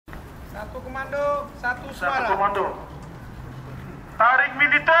Satu komando, satu suara. Satu komando. Tarik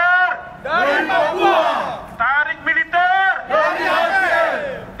militer Dari Papua. Tarik militer Dari Aceh.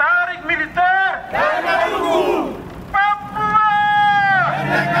 Tarik militer Dari Maluku. Papua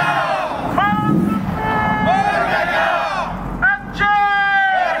Merdeka. Maluku Merdeka.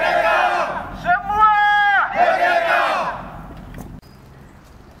 Aceh Merdeka. semua Merdeka.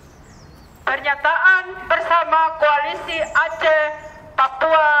 Pernyataan bersama Koalisi Aceh,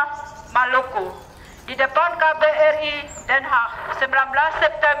 Papua, Maluku di depan KBRI Den Haag 19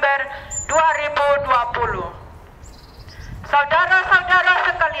 September 2020. Saudara-saudara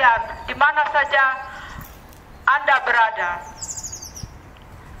sekalian, di mana saja Anda berada.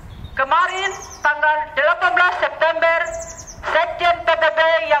 Kemarin tanggal 18 September, Sekjen PBB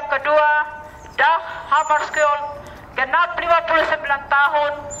yang kedua, Dag Hammarskjöld, genap 59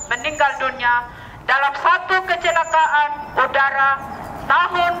 tahun meninggal dunia dalam satu kecelakaan udara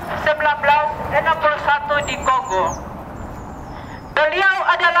tahun 1961 di Kongo. Beliau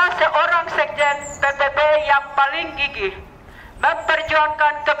adalah seorang sekjen PBB yang paling gigih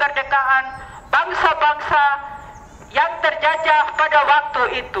memperjuangkan kemerdekaan bangsa-bangsa yang terjajah pada waktu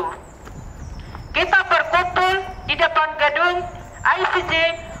itu. Kita berkumpul di depan gedung ICJ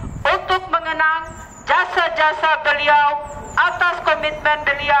untuk mengenang jasa-jasa beliau atas komitmen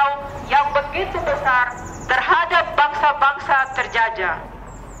beliau yang begitu besar terhadap bangsa-bangsa terjajah.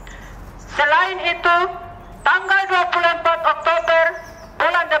 Selain itu, tanggal 24 Oktober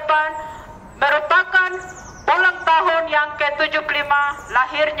bulan depan merupakan ulang tahun yang ke-75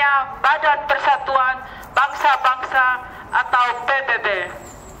 lahirnya Badan Persatuan Bangsa-Bangsa atau PBB.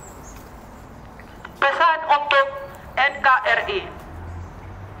 Pesan untuk NKRI.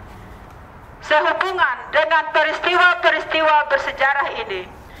 Sehubungan dengan peristiwa-peristiwa bersejarah ini,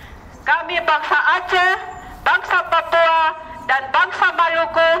 kami bangsa Aceh, bangsa Papua, dan bangsa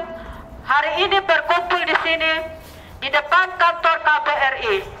Maluku hari ini berkumpul di sini di depan kantor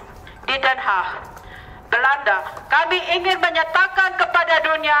KBRI di Den Haag, Belanda. Kami ingin menyatakan kepada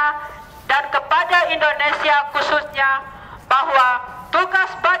dunia dan kepada Indonesia khususnya bahwa tugas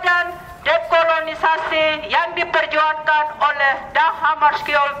Badan Dekolonisasi yang diperjuangkan oleh Dag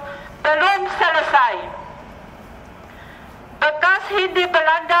Hammarskjöld belum selesai. Bekas Hindi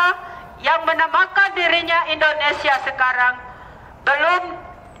Belanda yang menamakan dirinya Indonesia sekarang belum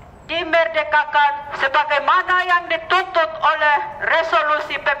dimerdekakan sebagaimana yang dituntut oleh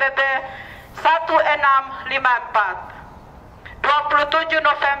resolusi PBB 1654 27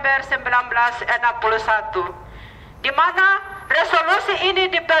 November 1961, di mana resolusi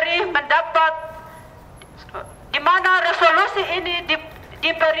ini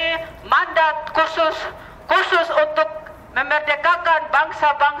diberi mandat khusus untuk memerdekakan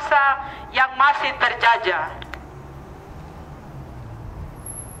bangsa-bangsa yang masih terjajah.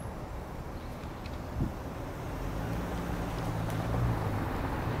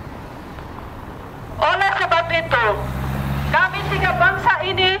 Oleh sebab itu, kami tiga bangsa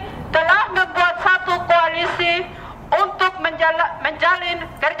ini telah membuat satu koalisi untuk menjalin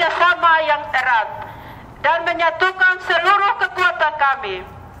kerjasama yang erat dan menyatukan seluruh kekuatan kami.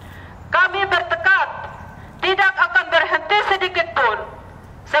 Kami bertekad tidak akan berhenti sedikit pun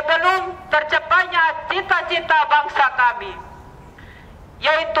sebelum tercapainya cita-cita bangsa kami,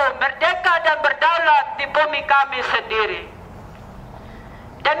 yaitu merdeka dan berdaulat di bumi kami sendiri.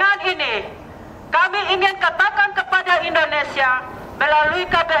 Dengan ini, kami ingin katakan kepada Indonesia melalui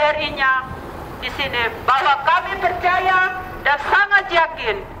KBRI-nya di sini bahwa kami percaya dan sangat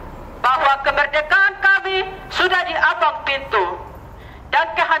yakin bahwa kemerdekaan kami sudah di ambang pintu dan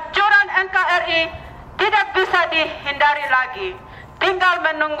kehancuran NKRI tidak bisa dihindari lagi, tinggal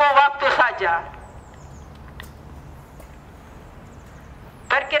menunggu waktu saja.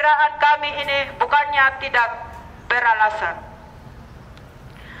 Perkiraan kami ini bukannya tidak beralasan.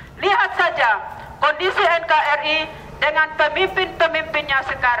 Lihat saja kondisi NKRI dengan pemimpin-pemimpinnya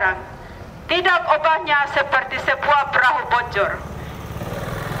sekarang. Tidak ubahnya seperti sebuah perahu bocor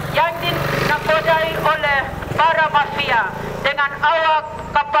yang dinakodai oleh para mafia dengan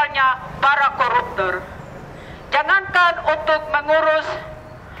awak kapalnya para koruptor. Jangankan untuk mengurus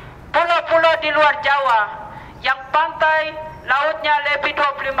pulau-pulau di luar Jawa yang pantai lautnya lebih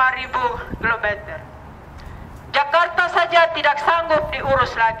 25.000 km. Jakarta saja tidak sanggup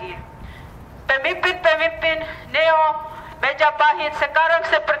diurus lagi. Pemimpin-pemimpin neo Majapahit sekarang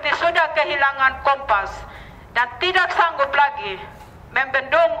seperti sudah kehilangan kompas dan tidak sanggup lagi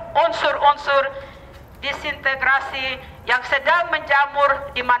membendung unsur-unsur disintegrasi yang sedang menjamur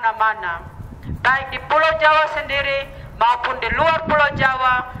di mana-mana, baik di Pulau Jawa sendiri maupun di luar Pulau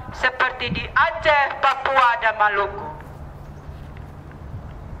Jawa seperti di Aceh, Papua, dan Maluku.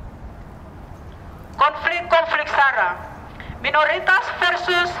 konflik-konflik SARA, minoritas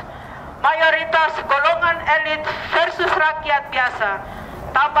versus mayoritas, golongan elit versus rakyat biasa,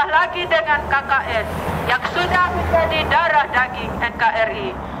 tambah lagi dengan KKN yang sudah menjadi darah daging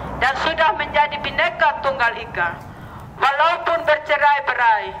NKRI dan sudah menjadi Bhinneka Tunggal Ika. Walaupun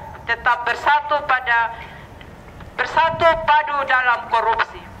bercerai-berai, tetap bersatu padu dalam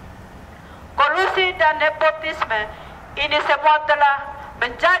korupsi. Kolusi dan nepotisme ini semua telah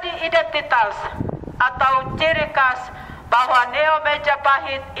menjadi identitas atau ciri khas bahwa Neo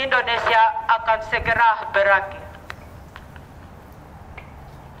Majapahit Indonesia akan segera berakhir.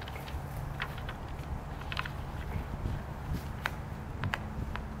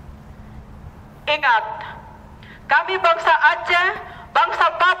 Ingat, kami bangsa Aceh, bangsa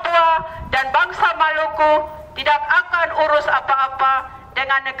Papua, dan bangsa Maluku tidak akan urus apa-apa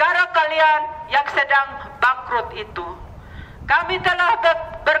dengan negara kalian yang sedang bangkrut itu. Kami telah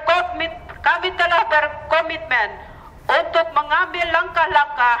berkomitmen untuk mengambil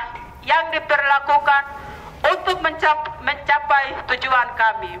langkah-langkah yang diperlakukan untuk mencapai tujuan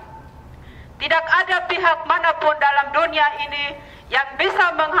kami. Tidak ada pihak manapun dalam dunia ini yang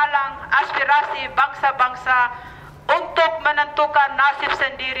bisa menghalang aspirasi bangsa-bangsa untuk menentukan nasib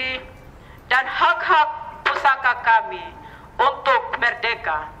sendiri dan hak-hak pusaka kami untuk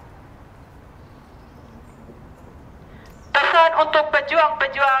merdeka. Pesan untuk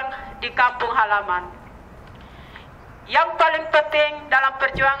pejuang-pejuang di kampung halaman. Yang paling penting dalam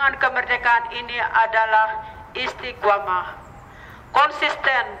perjuangan kemerdekaan ini adalah istiqomah,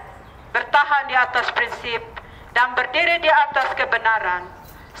 konsisten, bertahan di atas prinsip, dan berdiri di atas kebenaran.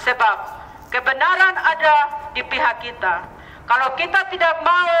 Sebab kebenaran ada di pihak kita. Kalau kita tidak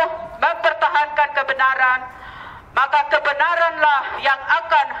mau mempertahankan kebenaran, maka kebenaranlah yang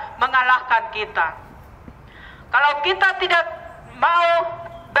akan mengalahkan kita. Kalau kita tidak mau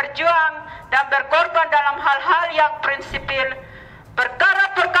berjuang dan berkorban dalam hal-hal yang prinsipil,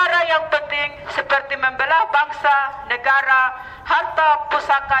 perkara-perkara yang penting seperti membelah bangsa, negara, harta,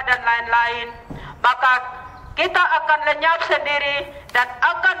 pusaka, dan lain-lain, maka kita akan lenyap sendiri dan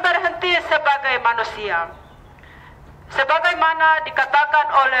akan berhenti sebagai manusia. Sebagaimana dikatakan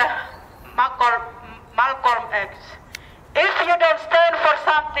oleh Malcolm X, if you don't stand for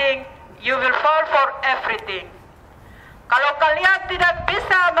something, you will fall for everything. Kalau kalian tidak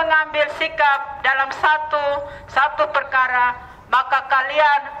bisa mengambil sikap dalam satu perkara, maka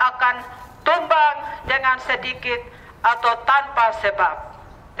kalian akan tumbang dengan sedikit atau tanpa sebab.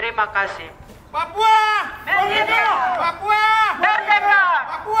 Terima kasih. Papua Merdeka! Papua Merdeka!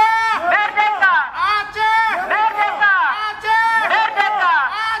 Papua Merdeka! Aceh Merdeka! Aceh Merdeka!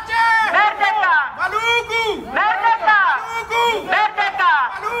 Aceh Merdeka! Maluku Merdeka! Maluku Merdeka!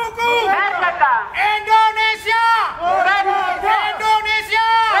 Maluku Merdeka! Indonesia Indonesia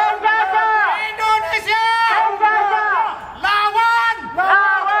Penjajah! Indonesia Penjajah! lawan Lawan!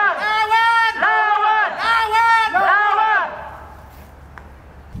 lawan Lawan! lawan Lawan!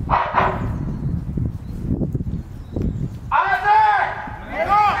 Aceh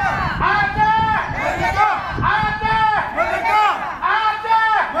Merdeka Aceh Merdeka Aceh Merdeka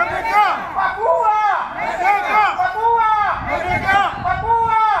Aceh Merdeka Papua Merdeka Papua Merdeka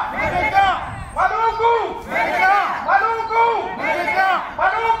Papua Merdeka Maluku Merdeka Maluku Merdeka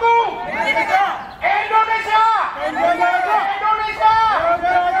Maluku Merdeka Indonesia Indonesia Indonesia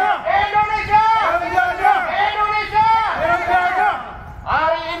Indonesia Indonesia Indonesia.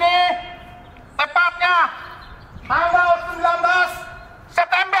 Hari ini tepatnya tanggal 19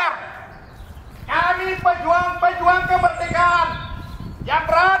 September, kami pejuang-pejuang kemerdekaan yang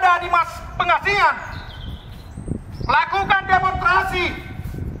berada di pengasingan melakukan demonstrasi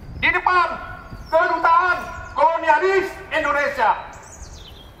di depan kedutaan kolonialis Indonesia.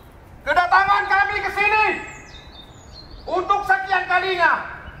 Kedatangan kami ke sini untuk sekian kalinya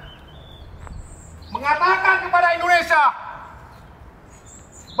mengatakan kepada Indonesia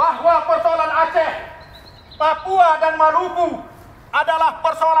bahwa persoalan Aceh, Papua, dan Maluku adalah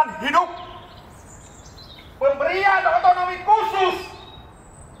persoalan hidup. Pemberian otonomi khusus,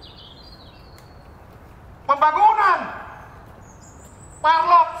 pembangunan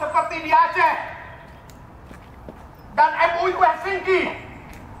parlok seperti di Aceh, dan MUI Helsinki,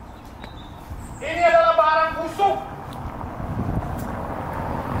 ini adalah barang busuk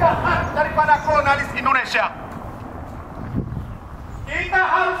jahat daripada kolonialis Indonesia. Kita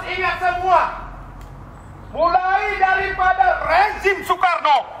harus ingat semua, mulai daripada rezim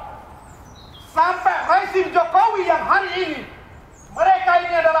Soekarno sampai rezim Jokowi yang hari ini, mereka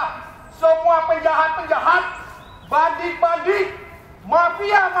ini adalah semua penjahat-penjahat, bandit-bandit,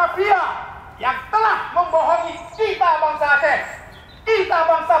 mafia-mafia yang telah membohongi kita bangsa Aceh, kita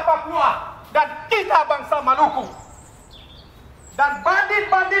bangsa Papua, dan kita bangsa Maluku. Dan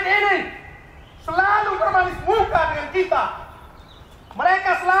bandit-bandit ini selalu bermanis muka dengan kita.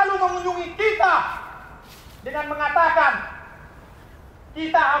 Mereka selalu mengunjungi kita dengan mengatakan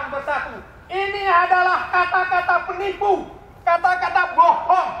kita harus bersatu. Ini adalah kata-kata penipu, kata-kata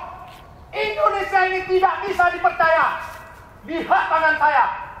bohong. Indonesia ini tidak bisa dipercaya. Lihat tangan saya,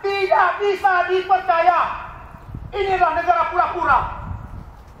 tidak bisa dipercaya. Inilah negara pura-pura.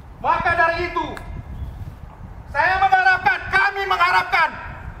 Maka dari itu, kami mengharapkan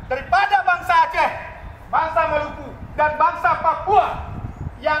daripada bangsa Aceh, bangsa Maluku, dan bangsa Papua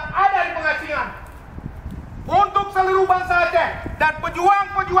yang ada di pengasingan, untuk seluruh bangsa Aceh dan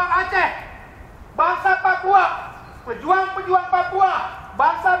pejuang-pejuang Aceh, bangsa Papua, pejuang-pejuang Papua,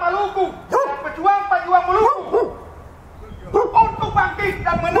 bangsa Maluku, dan pejuang-pejuang Maluku, untuk bangkit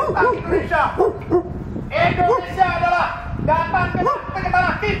dan menentang Indonesia. Indonesia adalah datang ke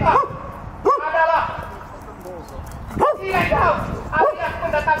tanah kita adalah ilegal alias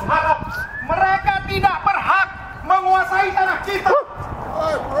pendatang haram. Mereka tidak berhak menguasai tanah kita.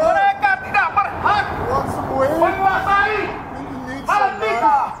 Mereka tidak berhak menguasai hal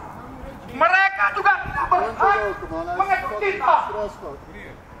kita. Mereka juga tidak berhak mengetuk kita.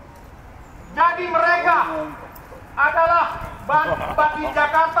 Jadi mereka adalah bandit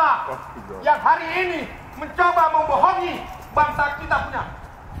Jakarta yang hari ini mencoba membohongi bangsa kita punya.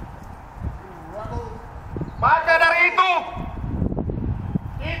 Maka dari itu,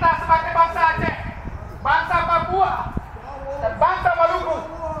 kita sebagai bangsa Aceh, bangsa Papua, dan bangsa Maluku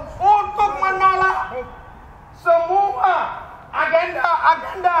untuk menolak semua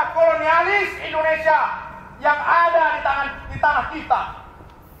agenda kolonialis Indonesia yang ada di tanah kita.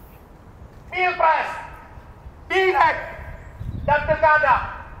 Pilpres, pileg, dan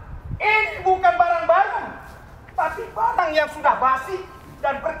pilkada ini bukan barang baru, tapi barang yang sudah basi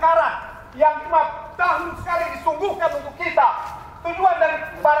dan berkarat yang 5 tahun sekali disungguhkan untuk kita. Tujuan dari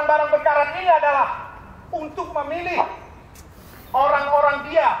barang-barang berkarat ini adalah untuk memilih orang-orang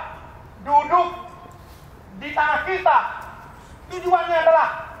dia duduk di tanah kita. Tujuannya adalah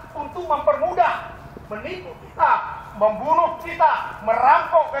untuk mempermudah, menipu kita, membunuh kita,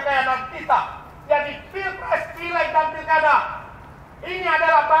 merampok kekayaan kita. Jadi pilpres, pileg, dan pilkada ini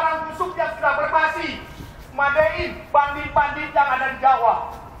adalah barang busuk yang sudah berbasi, madein bandit-bandit yang ada di Jawa.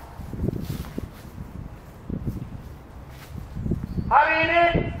 Hari ini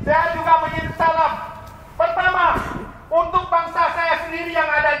saya juga mengirim salam pertama untuk bangsa saya sendiri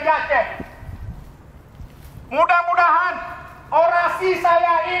yang ada di Aceh. Mudah-mudahan orasi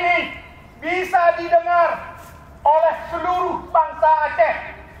saya ini bisa didengar oleh seluruh bangsa Aceh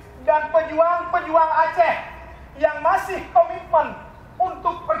dan pejuang-pejuang Aceh yang masih komitmen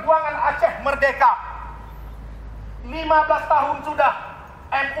untuk perjuangan Aceh merdeka. 15 tahun sudah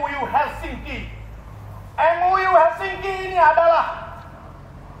MOU Helsinki. MOU Helsinki ini adalah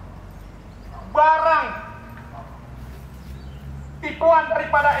barang tipuan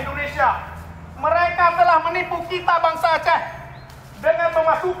daripada Indonesia. Mereka telah menipu kita bangsa Aceh dengan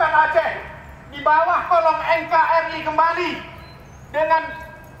memasukkan Aceh di bawah kolong NKRI kembali dengan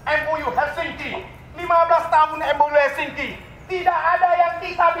MOU Helsinki. 15 tahun MOU Helsinki. Tidak ada yang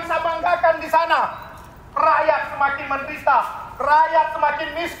kita bisa banggakan di sana. Rakyat semakin menderita, rakyat semakin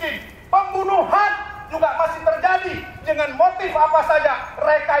miskin, pembunuhan juga masih terjadi dengan motif apa saja,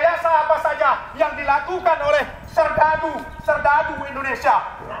 rekayasa apa saja yang dilakukan oleh serdadu Indonesia.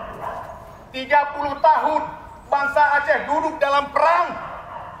 30 tahun bangsa Aceh duduk dalam perang.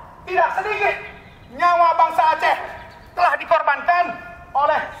 Tidak sedikit nyawa bangsa Aceh telah dikorbankan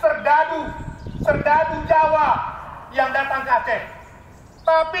oleh serdadu Jawa yang datang ke Aceh.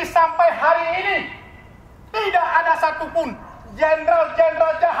 Tapi sampai hari ini tidak ada satupun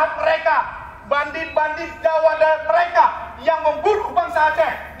jenderal-jenderal jahat mereka, bandit-bandit Jawa dan mereka yang membunuh bangsa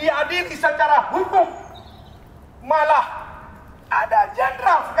Aceh diadili secara hukum. Malah ada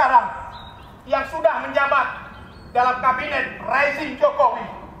jenderal sekarang yang sudah menjabat dalam kabinet rezim Jokowi.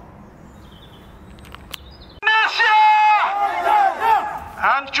 Indonesia!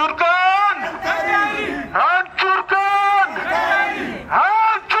 Hancurkan! Hancurkan!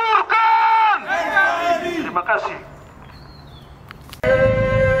 Hancurkan! Terima kasih.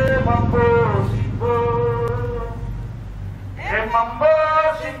 Mambo Simbo, Mambo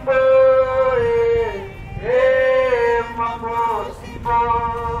Simbo, Mambo Simbo,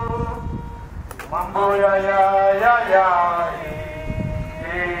 Mambo ya ya ya ya,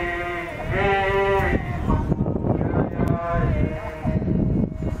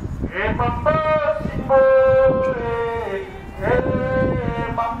 Mambo Simbo,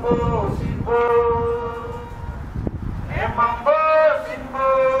 Mambo Simbo, Mambo Simbo.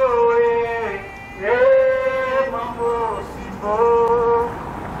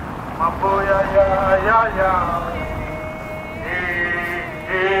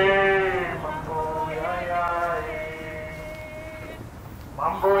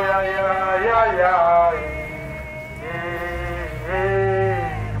 Mambo ya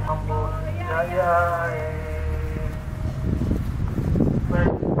mambo ya. Baik,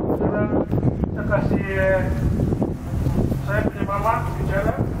 sekarang kita kasih saya punya mama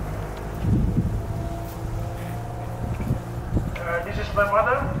bicara. This is my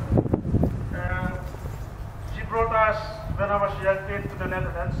mother. She brought us when I was young kid to the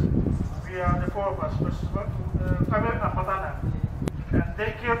Netherlands. We are the four of us. Kami Ampatana. And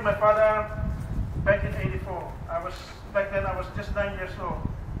they killed my father back in '84. Back then I was just 9 years old.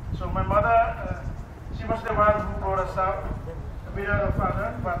 So my mother, she was the one who brought us out. We are a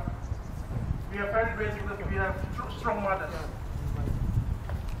father, but we are very grateful that we have strong mothers.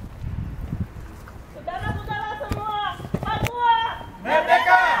 Saudara-saudara semua, Papua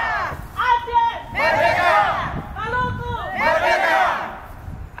Merdeka! Aceh Merdeka! Maluku Merdeka!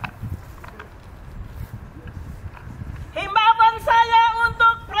 Himbauan saya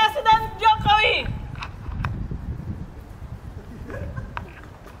untuk Presiden Jokowi.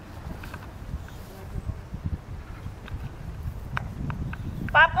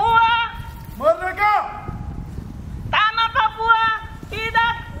 Papua, Merdeka! tanah Papua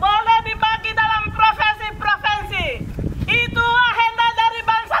tidak boleh dibagi dalam provinsi-provinsi. Itu agenda dari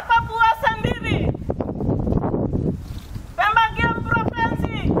bangsa Papua sendiri. Pembagian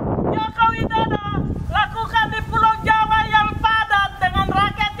provinsi Joko Widodo lakukan di Pulau Jawa yang padat dengan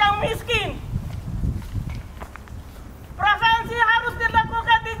rakyat yang miskin. Provinsi harus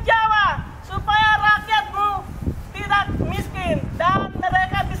dilakukan di Jawa supaya rakyatmu tidak miskin dan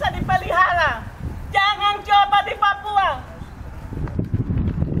mereka bisa dipelihara. Jangan coba di Papua.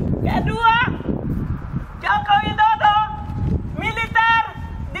 Kedua, Joko Widodo militer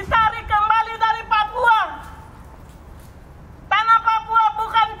ditarik kembali dari Papua. Tanah Papua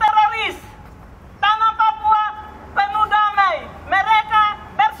bukan teroris. Tanah Papua penuh damai. Mereka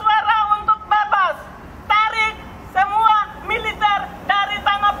bersuara untuk bebas. Tarik semua militer dari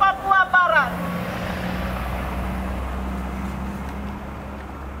tanah Papua Barat.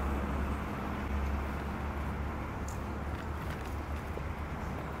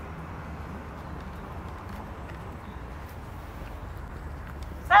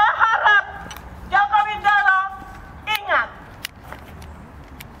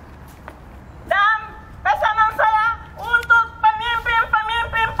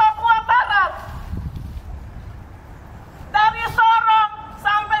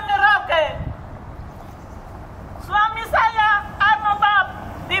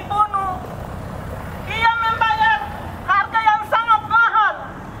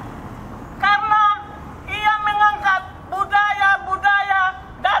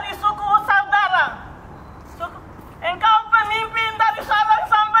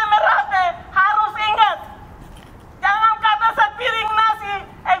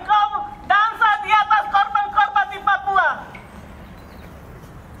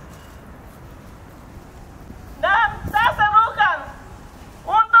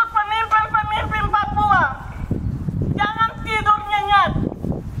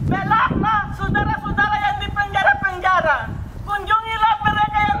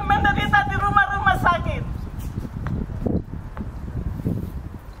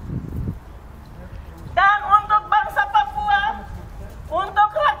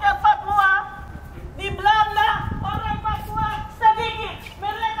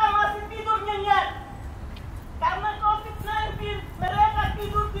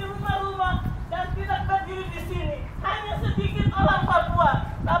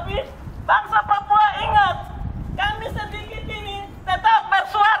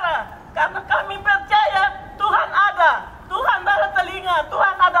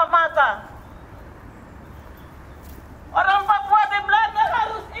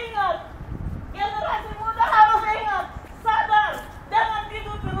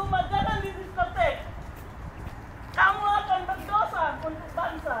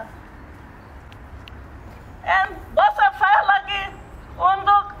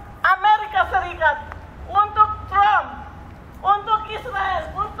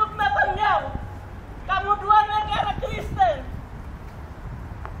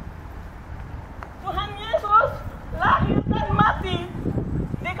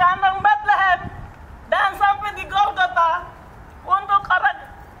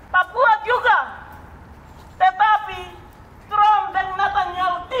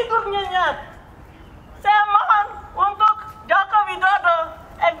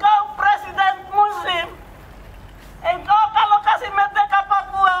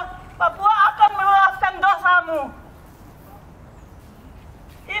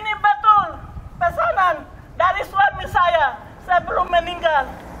 meninggal.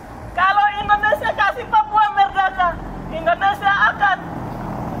 Kalau Indonesia kasih Papua merdeka, Indonesia akan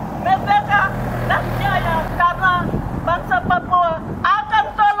merdeka dan jaya karena bangsa Papua akan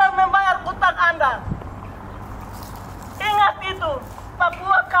tolong membayar hutang Anda. Ingat itu,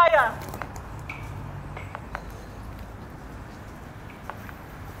 Papua kaya.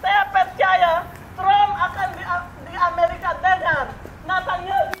 Saya percaya Trump akan di Amerika dengar,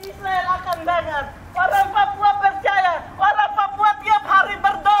 Netanyahu di Israel akan dengar. Orang Papua percaya, orang Papua tiap hari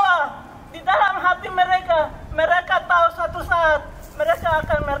berdoa. Di dalam hati mereka, mereka tahu suatu saat mereka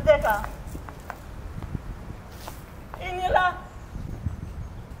akan merdeka. Inilah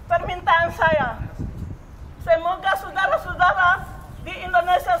permintaan saya. Semoga saudara-saudara di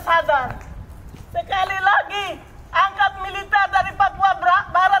Indonesia sadar. Sekali lagi, angkat militer dari Papua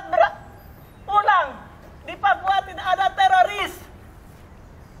Barat pulang. Di Papua tidak ada teroris.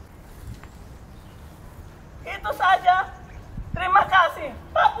 Itu saja. Terima kasih.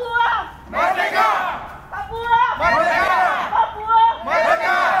 Papua Merdeka! Papua Merdeka! Papua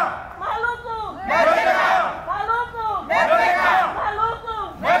Merdeka! Maluku Merdeka! Maluku Merdeka! Maluku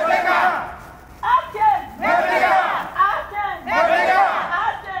Merdeka! Aceh Merdeka! Aceh Merdeka!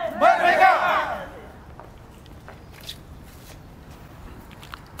 Aceh Merdeka!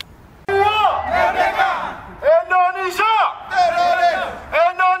 Merdeka! Indonesia! Teroris!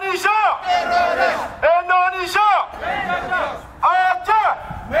 Indonesia! Teroris! Indonesia! Aceh!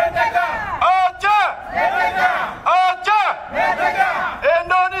 Merdeka! Aceh! Merdeka! Aceh! Merdeka!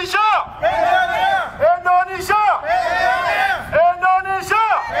 Indonesia! Merdeka! Indonesia! Indonesia!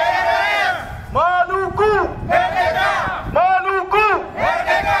 Maluku! Merdeka! Maluku!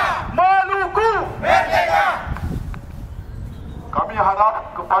 Merdeka! Maluku! Merdeka! Kami harap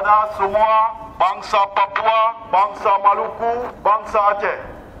kepada semua bangsa Papua, bangsa Maluku, bangsa Aceh,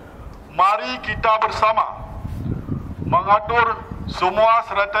 mari kita bersama mengatur semua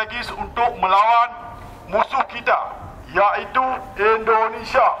strategis untuk melawan musuh kita, iaitu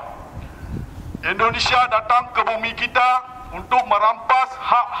Indonesia. Indonesia datang ke bumi kita untuk merampas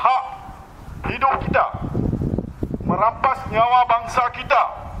hak-hak hidup kita, merampas nyawa bangsa kita,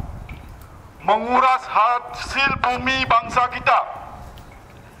 menguras hasil bumi bangsa kita.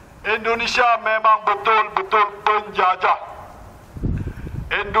 Indonesia memang betul-betul penjajah.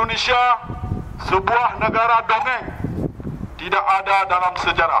 Indonesia sebuah negara dongeng, tidak ada dalam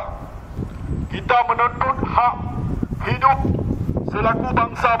sejarah. Kita menuntut hak hidup selaku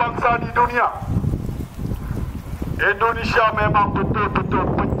bangsa-bangsa di dunia. Indonesia memang betul-betul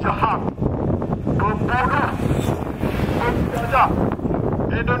penjahat, pembunuh, penjajah.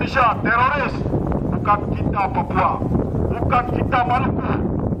 Indonesia teroris. Bukan kita Papua, bukan kita Maluku,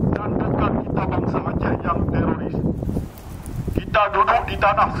 dan bukan kita bangsa Aceh yang teroris. Kita duduk di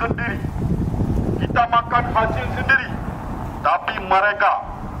tanah sendiri, kita makan hasil sendiri, tapi mereka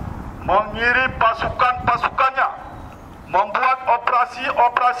mengirim pasukan-pasukannya, membuat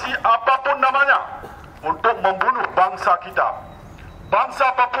operasi-operasi apapun namanya untuk membunuh bangsa kita, bangsa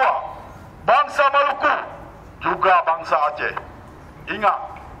Papua, bangsa Maluku, juga bangsa Aceh. Ingat,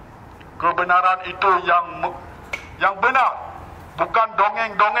 kebenaran itu yang benar, bukan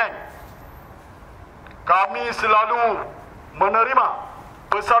dongeng-dongeng. Kami selalu menerima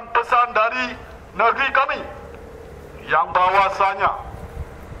pesan-pesan dari negeri kami yang bahwasanya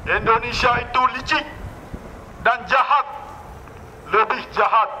Indonesia itu licik dan jahat, lebih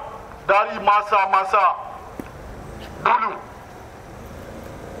jahat dari masa-masa dulu.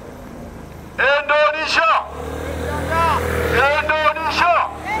 Indonesia! Indonesia!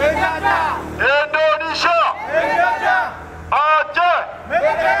 Indonesia! Aceh!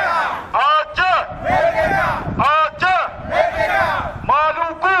 Aceh! Aceh!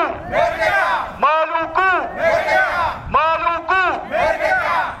 Maluku! Maluku! Maluku!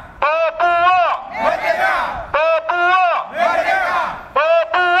 Papua! Papua!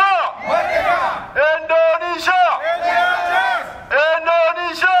 Papua! Indonesia!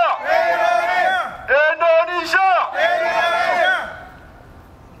 Indonesia! Indonesia!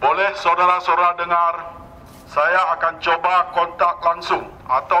 Boleh saudara-saudara dengar, saya akan coba kontak langsung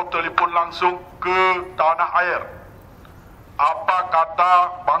atau telefon langsung ke tanah air. Apa kata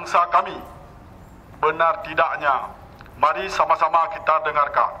bangsa kami? Benar tidaknya? Mari sama-sama kita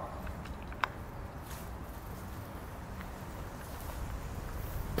dengarkan.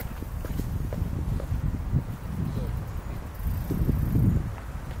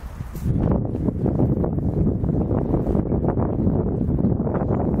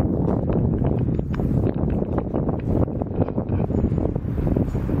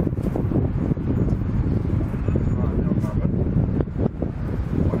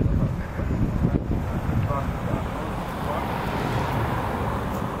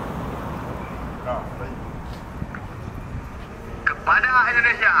 Kepada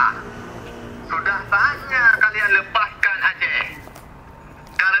Indonesia, sudah saatnya kalian lepaskan Aceh.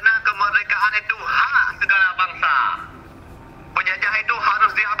 Karena kemerdekaan itu hak segala bangsa. Penjajah itu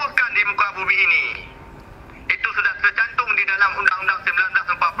harus dihapuskan di muka bumi ini. Itu sudah tercantum di dalam Undang-Undang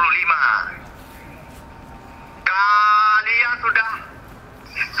 1945. Kalian sudah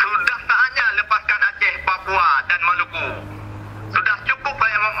saatnya lepaskan Aceh, Papua dan Maluku. Sudah cukup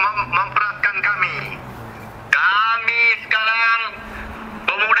memperaskan kami. Kami sekarang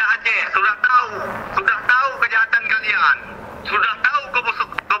pemuda Aceh sudah tahu kejahatan kalian, sudah tahu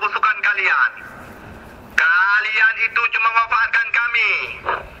kebusukan kalian. Kalian itu cuma memanfaatkan kami.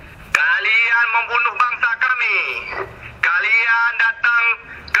 Kalian membunuh bangsa kami. Kalian datang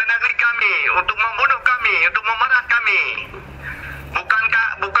ke negeri kami untuk membunuh kami, untuk memeras kami.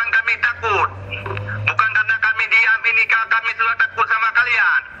 Bukan kami takut. Bukan karena kami diam ini kami sudah takut sama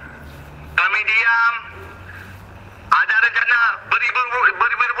kalian. Kami diam. Ada rencana,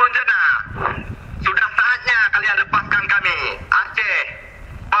 beribu-ribu rencana. Sudah saatnya kalian lepaskan kami. Aceh,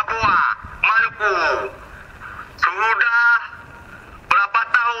 Papua, Maluku. Sudah berapa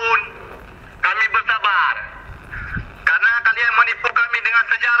tahun kami bersabar. Karena kalian menipu kami dengan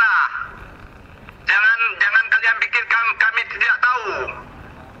sejarah. Jangan kalian pikir kami tidak tahu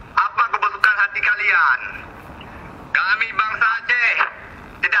apa kebusukan hati kalian. Kami bangsa Aceh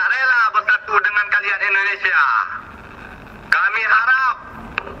tidak rela bersatu dengan kalian Indonesia. Kami harap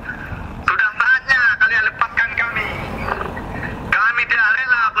sudah saatnya kalian lepaskan kami. Kami tidak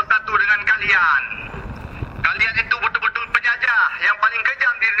rela bersatu dengan kalian. Kalian itu betul-betul penjajah yang paling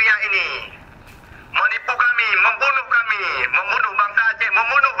kejam di dunia ini. Menipu kami, membunuh bangsa Aceh,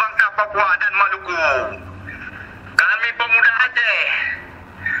 membunuh bangsa Papua dan Maluku. Kami pemuda Aceh,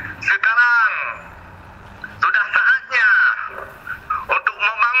 sekarang sudah saatnya untuk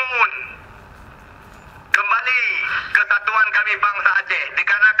membangun kembali kesatuan kami bangsa Aceh.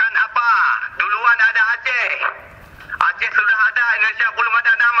 Dikarenakan apa? Duluan ada Aceh. Aceh sudah ada, Indonesia belum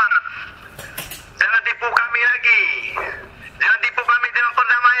ada nama. Jangan tipu kami lagi. Jangan tipu kami dengan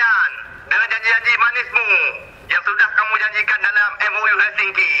perdamaian, dengan janji-janji manismu yang sudah kamu janjikan dalam MOU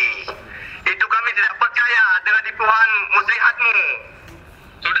Helsinki. Itu kami tidak percaya dengan tipuan muslihatmu.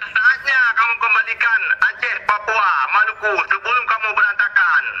 Sudah saatnya kamu kembalikan Aceh, Papua, Maluku sebelum kamu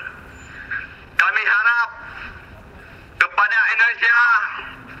berantakan. Kami harap kepada Indonesia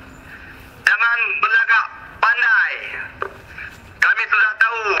jangan berlagak pandai. Kami sudah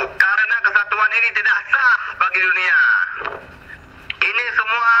tahu karena kesatuan ini tidak sah bagi dunia. Ini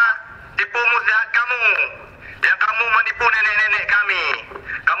semua tipu muslihat kamu. Yang kamu menipu nenek-nenek kami.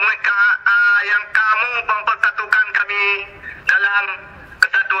 Yang kamu mempersatukan kami dalam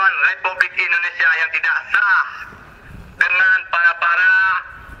kesatuan Republik Indonesia yang tidak sah dengan para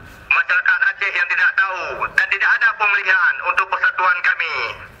masyarakat Aceh yang tidak tahu dan tidak ada pemilihan untuk persatuan kami.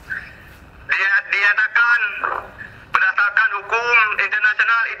 Dinyatakan berdasarkan hukum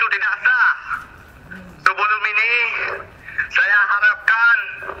internasional itu tidak sah. Sebelum ini saya harapkan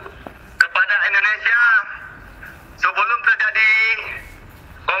kepada Indonesia sebelum terjadi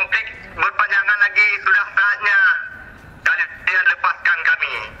konflik berpanjangan lagi sudah saatnya kalian lepaskan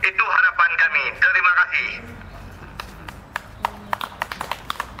kami. Itu harapan kami. Terima kasih.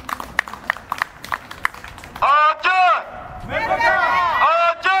 Aceh merdeka!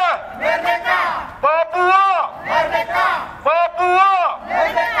 Aceh merdeka! Papua merdeka! Papua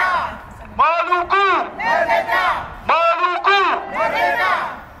merdeka! Maluku merdeka! Maluku merdeka!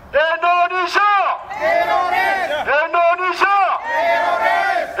 Indonesia teroris! Indonesia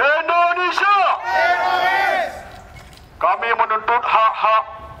teroris! Indonesia teroris! Kami menuntut hak-hak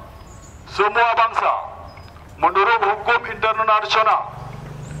semua bangsa menurut hukum internasional.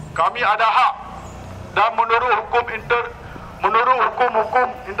 Kami ada hak. Dan menurut hukum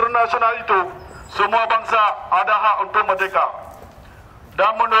internasional itu, semua bangsa ada hak untuk merdeka.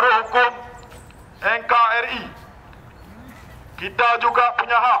 Dan menurut hukum NKRI, kita juga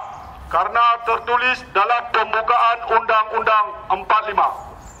punya hak karena tertulis dalam pembukaan Undang-Undang 45,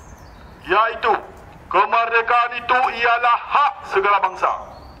 yaitu kemerdekaan itu ialah hak segala bangsa.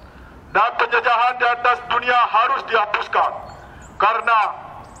 Dan penjajahan di atas dunia harus dihapuskan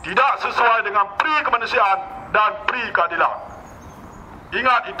karena tidak sesuai dengan pri kemanusiaan dan pri keadilan.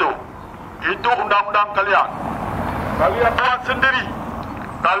 Ingat itu undang-undang kalian. Kalian buat sendiri,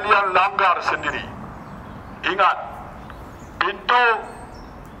 kalian langgar sendiri. Ingat, pintu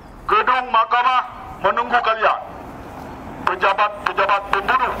gedung mahkamah menunggu kalian. Pejabat-pejabat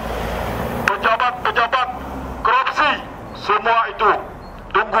pembunuh, pejabat-pejabat korupsi, semua itu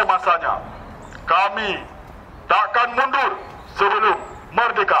tunggu masanya. Kami takkan mundur sebelum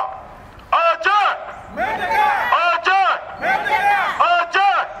merdeka. Aceh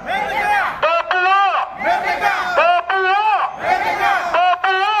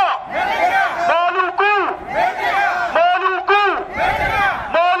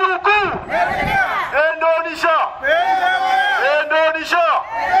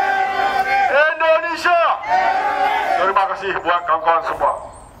kawan-kawan semua.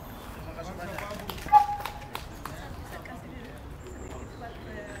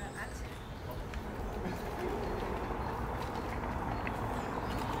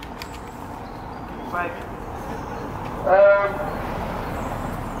 Baik.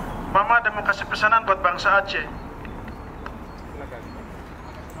 Mama ada mau kasih pesanan buat bangsa Aceh.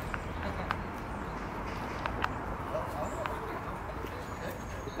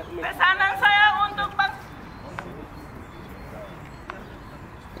 Pesanan saya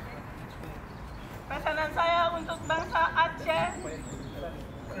untuk bangsa Aceh.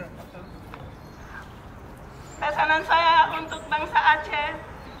 Pesanan saya untuk bangsa Aceh,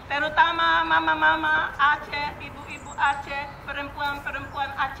 terutama mama-mama Aceh, ibu-ibu Aceh,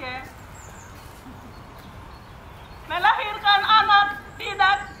 perempuan-perempuan Aceh. Melahirkan anak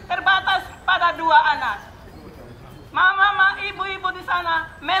tidak terbatas pada 2 anak. Mama, ibu-ibu di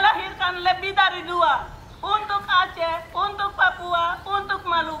sana melahirkan lebih dari 2 untuk Aceh, untuk Papua, untuk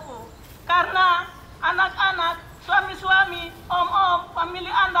Maluku. Karena anak-anak, suami-suami, om-om,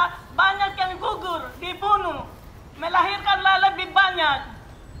 famili Anda banyak yang gugur, dibunuh. Melahirkanlah lebih banyak.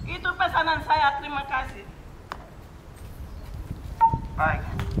 Itu pesanan saya. Terima kasih. Baik.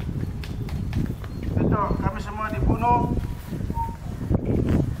 Itu kami semua dibunuh.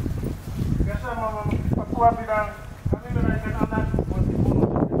 Biasa mama Papua bilang kami melahirkan anak buat dibunuh.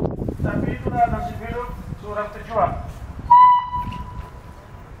 Tapi itulah nasib hidup seorang pejuang.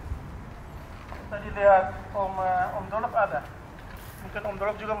 Tadi lihat Om Dolop ada. Mungkin Om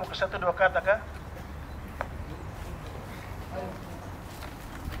Dolop juga mau ke 1-2 kata kan?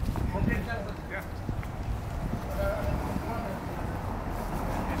 Mungkin ya.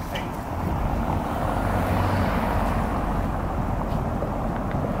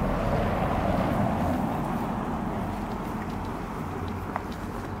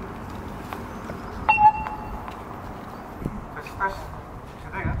 Tes.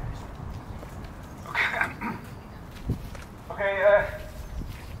 Sudah ya? Oké,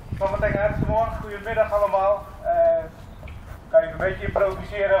 zometeen semua. Goedemiddag allemaal. Kan je een beetje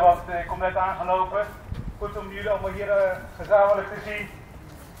improviseren, want ik kom net aangelopen. Goed om jullie allemaal hier gezamenlijk te zien.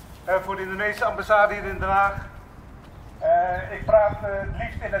 Voor de Indonesische ambassade hier in Den Haag. Ik praat het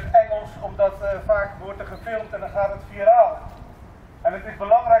liefst in het Engels, omdat vaak wordt er gefilmd en dan gaat het viraal. En het is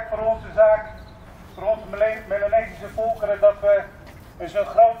belangrijk voor onze zaak, voor onze Melanesische volkeren, dat we een zo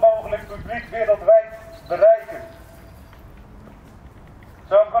groot mogelijk publiek wereldwijd bereiken.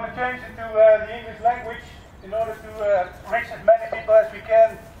 So I'm going to change it to the English language in order to reach as many people as we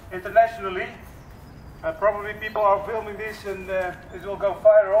can internationally. Probably people are filming this and it will go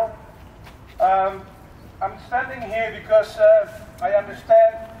viral. I'm standing here because I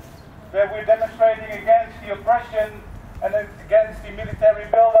understand that we're demonstrating against the oppression and against the military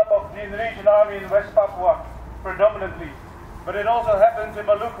build-up of the Indonesian army in West Papua, predominantly. But it also happens in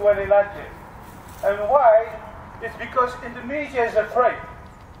Maluku and in Aceh. And why? It's because Indonesia is afraid.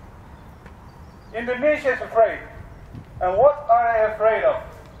 Indonesia is afraid. And what are they afraid of?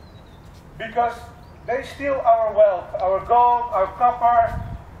 Because they steal our wealth, our gold, our copper,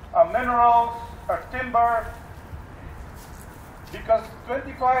 our minerals, our timber. Because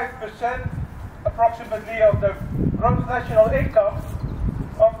 25% approximately of the gross national income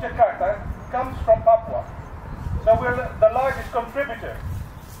of Jakarta comes from Papua. So we're the largest contributor.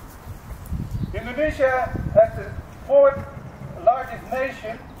 Indonesia has the 4th largest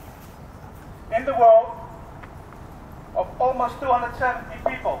nation in the world of almost 270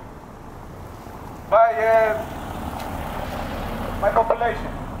 people by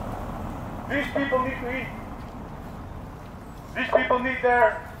population. These people need to eat. These people need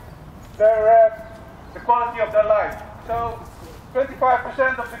the quality of their life. So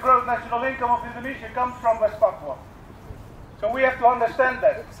 25% of the gross national income of Indonesia comes from West Papua. So we have to understand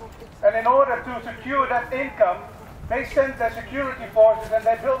that. And in order to secure that income, they send their security forces and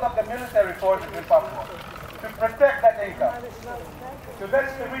they build up the military forces in Papua to protect that income. So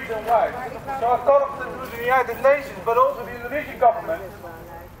that's the reason why. So I call up to the United Nations, but also the Indonesian government,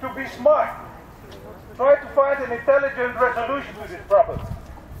 to be smart. Try to find an intelligent resolution to this problem.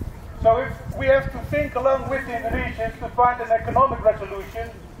 So if we have to think along with the Indonesians to find an economic resolution,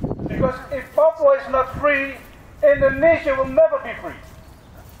 because if Papua is not free, Indonesia will never be free.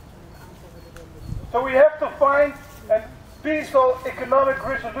 So we have to find a peaceful economic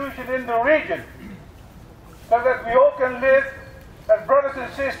resolution in the region, so that we all can live as brothers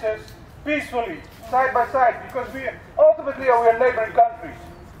and sisters peacefully, side by side, because we ultimately are neighboring countries.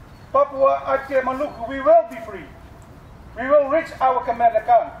 Papua, Aceh, and Maluku, we will be free. We will reach our command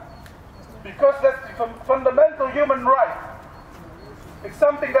account, because that's the fundamental human right. It's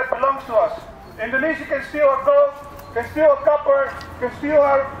something that belongs to us. Indonesia can steal our gold, can steal copper, can steal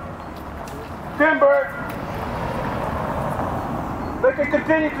our timber. They can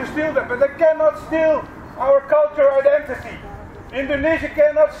continue to steal them, but they cannot steal our cultural identity. Indonesia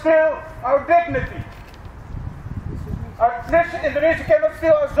cannot steal our dignity. Indonesia cannot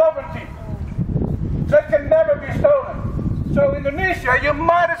steal our sovereignty. That can never be stolen. So Indonesia, you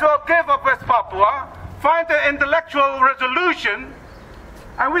might as well give up West Papua, find an intellectual resolution,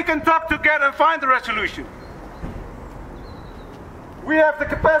 and we can talk together and find the resolution. We have the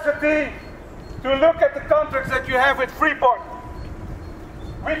capacity to look at the contracts that you have with Freeport.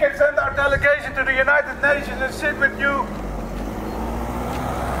 We can send our delegation to the United Nations and sit with you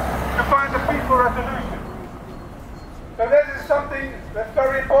to find a peaceful resolution. So this is something that's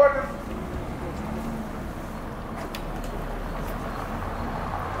very important.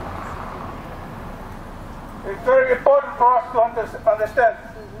 It's very important for us to understand.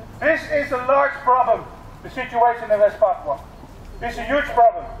 This is a large problem, the situation in West Papua. It's a huge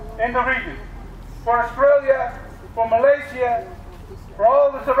problem in the region. For Australia, for Malaysia, for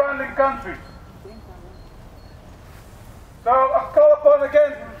all the surrounding countries. So I call upon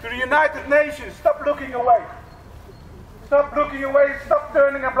again to the United Nations, stop looking away. Stop looking away, stop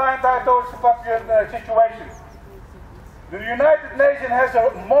turning a blind eye towards the Papuan situation. The United Nations has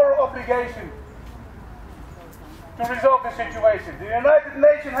a moral obligation to resolve the situation. The United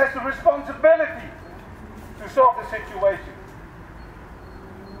Nations has the responsibility to solve the situation.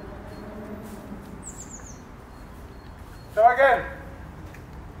 So again,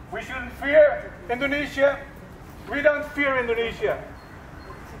 we shouldn't fear Indonesia. We don't fear Indonesia.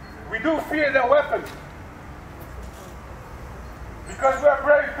 We do fear their weapons. Because we are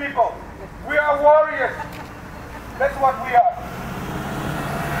brave people. We are warriors. That's what we are.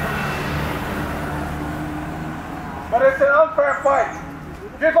 But it's an unfair fight.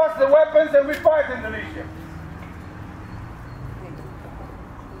 Give us the weapons and we fight Indonesia.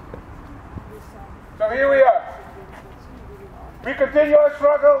 So here we are. We continue our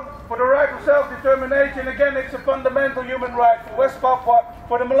struggle for the right of self-determination. Again, it's a fundamental human right for West Papua,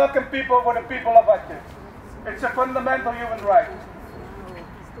 for the Moluccan people, for the people of Aceh. It's a fundamental human right.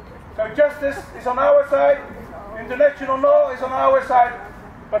 So justice is on our side, international law is on our side,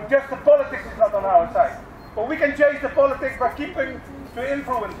 but just the politics is not on our side. But we can change the politics by keeping to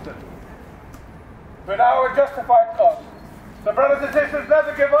influence them with our justified cause. So brothers and sisters,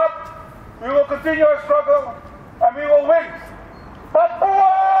 never give up. We will continue our struggle and we will win.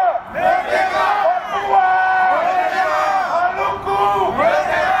 Papua! Merdeka! Papua! Merdeka! Maluku!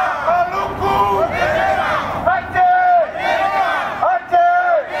 Merdeka! Maluku! Merdeka! Aceh! Merdeka!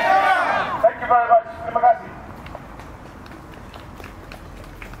 Aceh! Merdeka! Thank you very much. Terima kasih.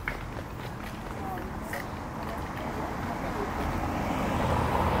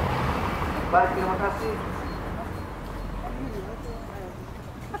 Baik, terima kasih.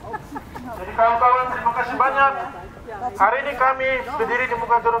 Jadi kawan-kawan, terima kasih banyak. Hari ini kami berdiri di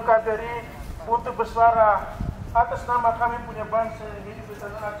muka Gunung KBRI untuk bersuara atas nama kami punya bangsa yang hidup di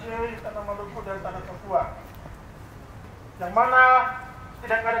tanah Aceh, tanah Maluku dan tanah Papua. Yang mana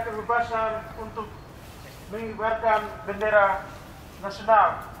tidak ada kebebasan untuk mengibarkan bendera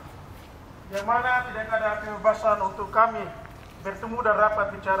nasional. Yang mana tidak ada kebebasan untuk kami bertemu dan rapat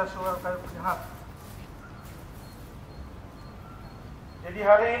bicara soal kami punya hak. Jadi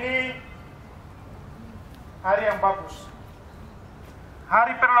hari ini hari yang bagus,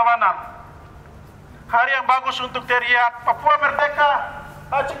 hari perlawanan, hari yang bagus untuk teriak Papua merdeka,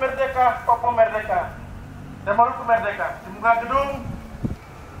 Aceh merdeka, Papua merdeka, dan Maluku merdeka di muka gedung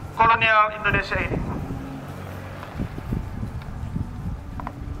kolonial Indonesia ini.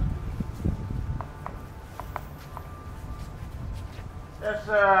 As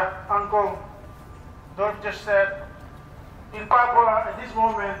Uncle Dolph just said, in Papua at this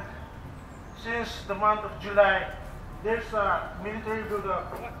moment, since the month of July, there's a military build-up.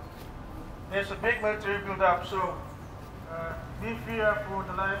 There's a big military build-up, so we fear for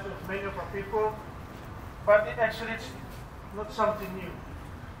the lives of many of our people, but it actually it's not something new.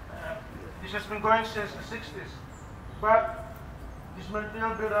 This has been going since the 60s, but this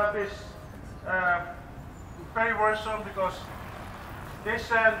military build-up is very worrisome because they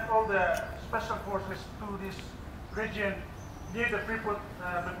send all the special forces to this region near the Freeport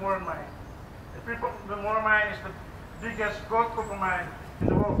McMoran mine. The Freeport McMoran mine is the biggest gold copper mine in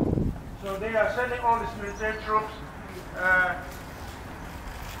the world. So they are sending all these military troops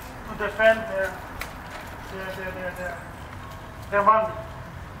to defend their money.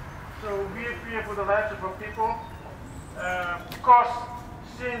 So we fear for the lives of our people because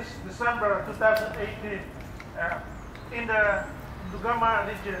since December 2018 in the Dugama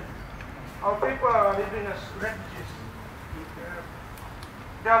region, our people are living as refugees.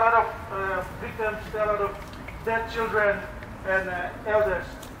 There are a lot of victims, there are a lot of dead children and elders,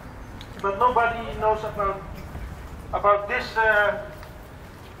 but nobody knows about this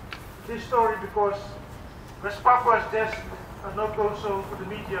this story because West Papua's deaths are not going so for the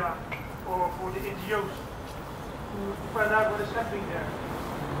media or for the NGOs to find out what is happening there.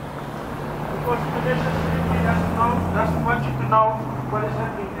 Because the nation simply doesn't want you to know what is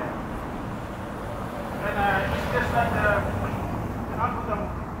happening there. And it's just like the algorithm,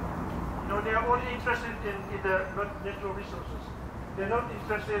 you know, they are only interested in the natural resources. They're not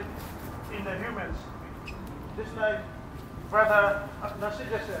interested in the humans. Just like Brother Nasir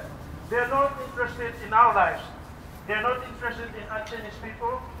said, they're not interested in our lives. They're not interested in Aceh's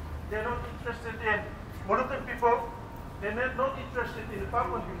people. They're not interested in Maluku people. They're not interested in the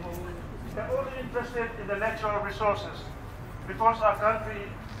Papuan people. They're only interested in the natural resources because our country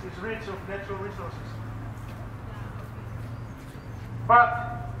is rich of natural resources. But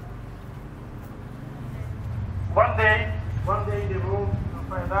one day they will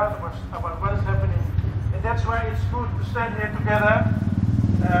find out about what is happening. And that's why it's good to stand here together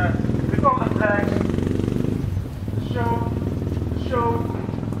with all the flags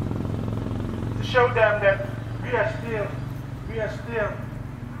to show them that we are still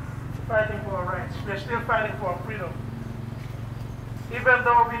fighting for our rights. We are still fighting for our freedom. Even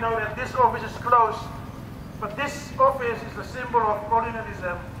though we know that this office is closed, but this office is a symbol of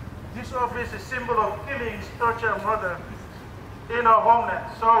colonialism. This office is a symbol of killings, torture, and murder in our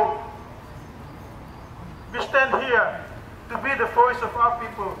homeland. So we stand here to be the voice of our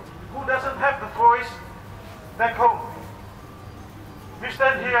people who doesn't have the voice back home. We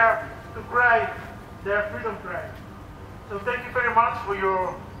stand here to cry their freedom cry. So thank you very much for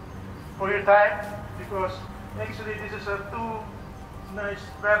your time, because actually this is a too nice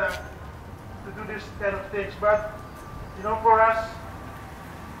weather to do this kind of things. But you know, for us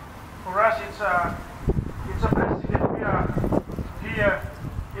it's a blessing that we are here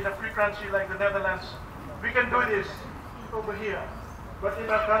in a free country like the Netherlands. We can do this over here, but in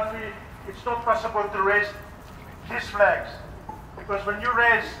our country it's not possible to raise these flags, because when you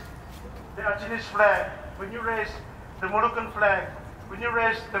raise the Achinese flag, when you raise the Moluccan flag, when you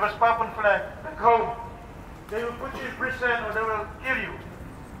raise the West Papuan flag back home, they will put you in prison or they will kill you.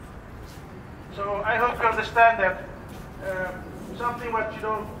 So I hope you understand that something what you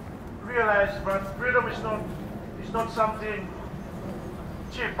don't realize, but freedom is not something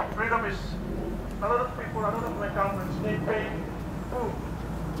cheap. Freedom is a lot of people, a lot of my comrades, they pay food.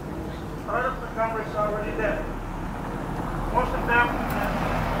 A lot of my comrades are already dead. Most of them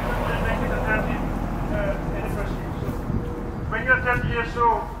didn't make it a 30th anniversary. So when you're 30 years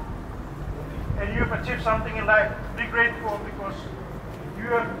old and you've achieved something in life, be grateful because you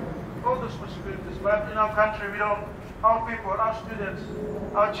have all those possibilities. But in our country, we don't. Our people, our students,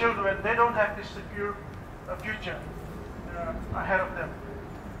 our children, they don't have this secure future ahead of them.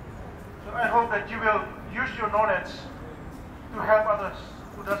 So I hope that you will use your knowledge to help others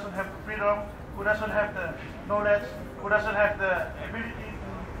who doesn't have the freedom, who doesn't have the knowledge, who doesn't have the ability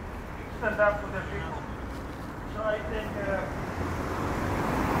to stand up for their people. So I think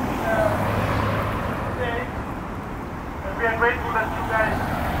today we are grateful that you guys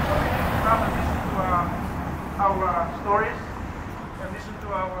come and listen to our stories and listen to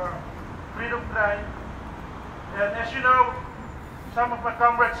our freedom cry. And as you know, some of my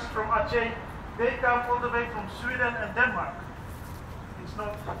comrades from Aceh, they come all the way from Sweden and Denmark. It's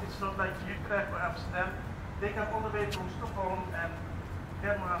not like Utrecht or Amsterdam. They come all the way from Stockholm and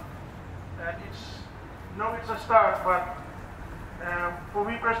Denmark. And it's a start, but for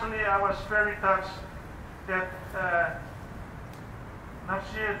me personally, I was very touched that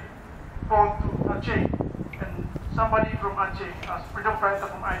Nasir called to Aceh, and somebody from Aceh, a freedom fighter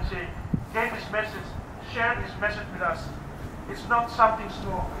from Aceh, gave his message, shared his message with us. It's not something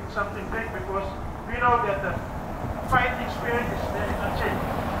small, it's something big, because we know that the fighting spirit is there in Aceh.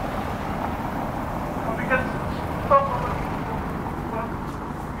 We can talk about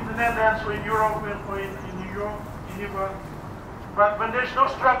in the Netherlands or in Europe or in New York, in New York, but when there's no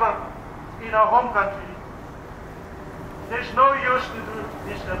struggle in our home country, there's no use to do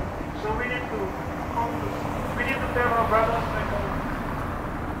this kind of thing. So we need to tell our brothers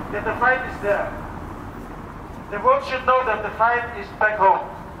that the fight is there. The world should know that the fight is back home.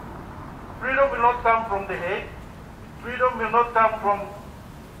 Freedom will not come from the Hague. Freedom will not come from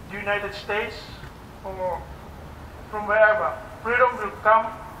the United States or from wherever. Freedom will come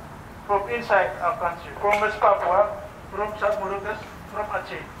from inside our country, from West Papua, from South Molucas, from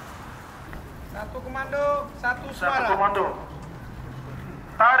Aceh. Satu komando, satu suara. Satu komando.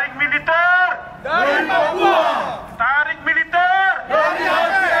 Tarik militer dari Papua, tarik militer dari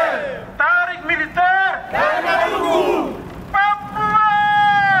Aceh, tarik militer dari Maluku. Papua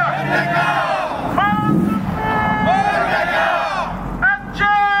Merdeka! Maluku Merdeka!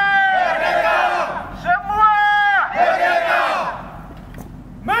 Aceh Merdeka! semua Merdeka!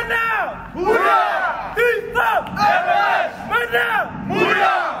 Menang! Muda! Hitam! MMS! Menang!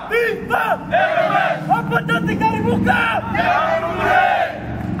 Muda! Hitam! MMS! Apa nanti kali buka? Jangan mundur!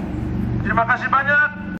 Terima kasih banyak.